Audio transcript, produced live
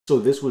So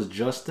this was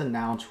just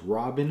announced.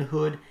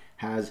 Robinhood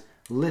has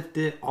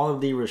lifted all of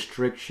the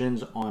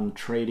restrictions on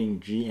trading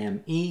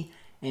GME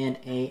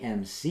and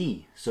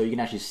AMC. So you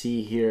can actually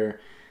see here,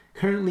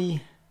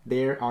 currently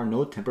there are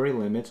no temporary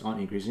limits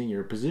on increasing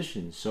your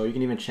positions. So you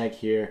can even check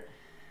here.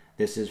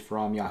 This is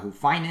from Yahoo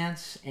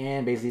Finance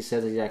and basically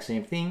says the exact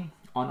same thing.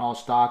 On all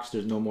stocks,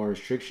 there's no more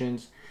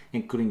restrictions,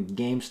 including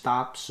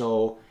GameStop.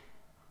 So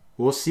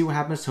we'll see what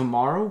happens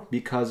tomorrow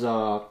because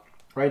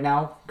right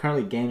now,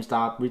 currently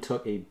GameStop, we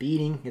took a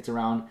beating. It's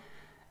around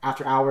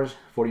after hours,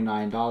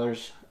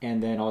 $49.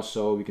 And then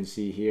also we can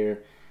see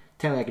here,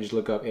 technically I can just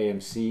look up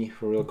AMC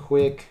for real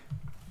quick.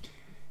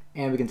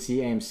 And we can see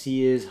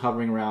AMC is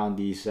hovering around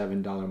the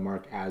 $7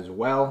 mark as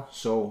well.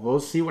 So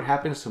we'll see what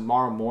happens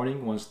tomorrow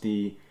morning once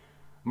the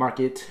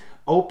market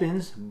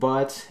opens.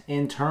 But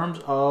in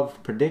terms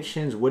of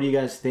predictions, what do you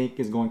guys think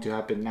is going to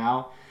happen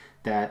now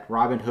that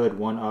Robinhood,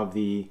 one of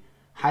the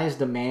highest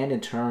demand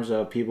in terms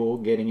of people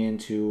getting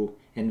into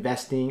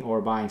investing or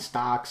buying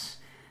stocks,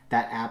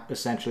 that app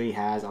essentially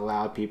has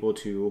allowed people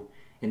to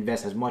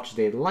invest as much as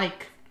they'd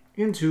like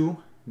into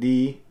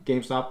the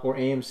GameStop or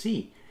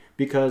AMC?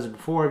 Because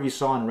before, if you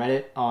saw on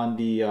Reddit on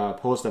the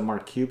post that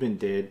Mark Cuban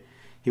did,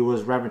 he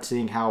was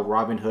referencing how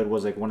Robinhood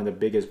was like one of the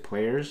biggest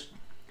players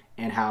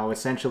and how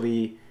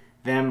essentially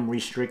them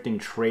restricting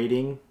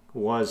trading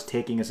was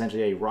taking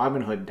essentially a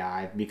Robinhood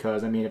dive.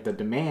 Because I mean, if the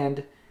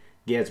demand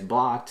gets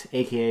blocked,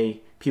 aka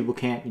people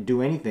can't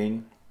do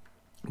anything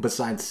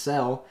besides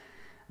sell,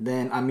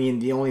 then I mean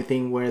the only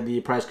thing where the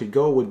price could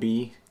go would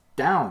be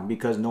down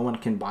because no one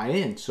can buy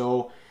in.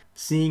 So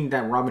seeing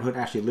that Robinhood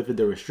actually lifted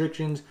their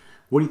restrictions,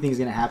 what do you think is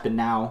going to happen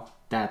now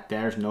that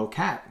there's no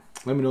cap?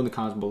 Let me know in the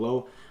comments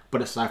below.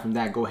 But aside from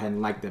that, go ahead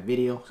and like the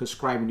video,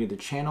 subscribe to the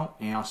channel,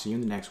 and I'll see you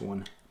in the next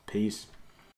one. Peace.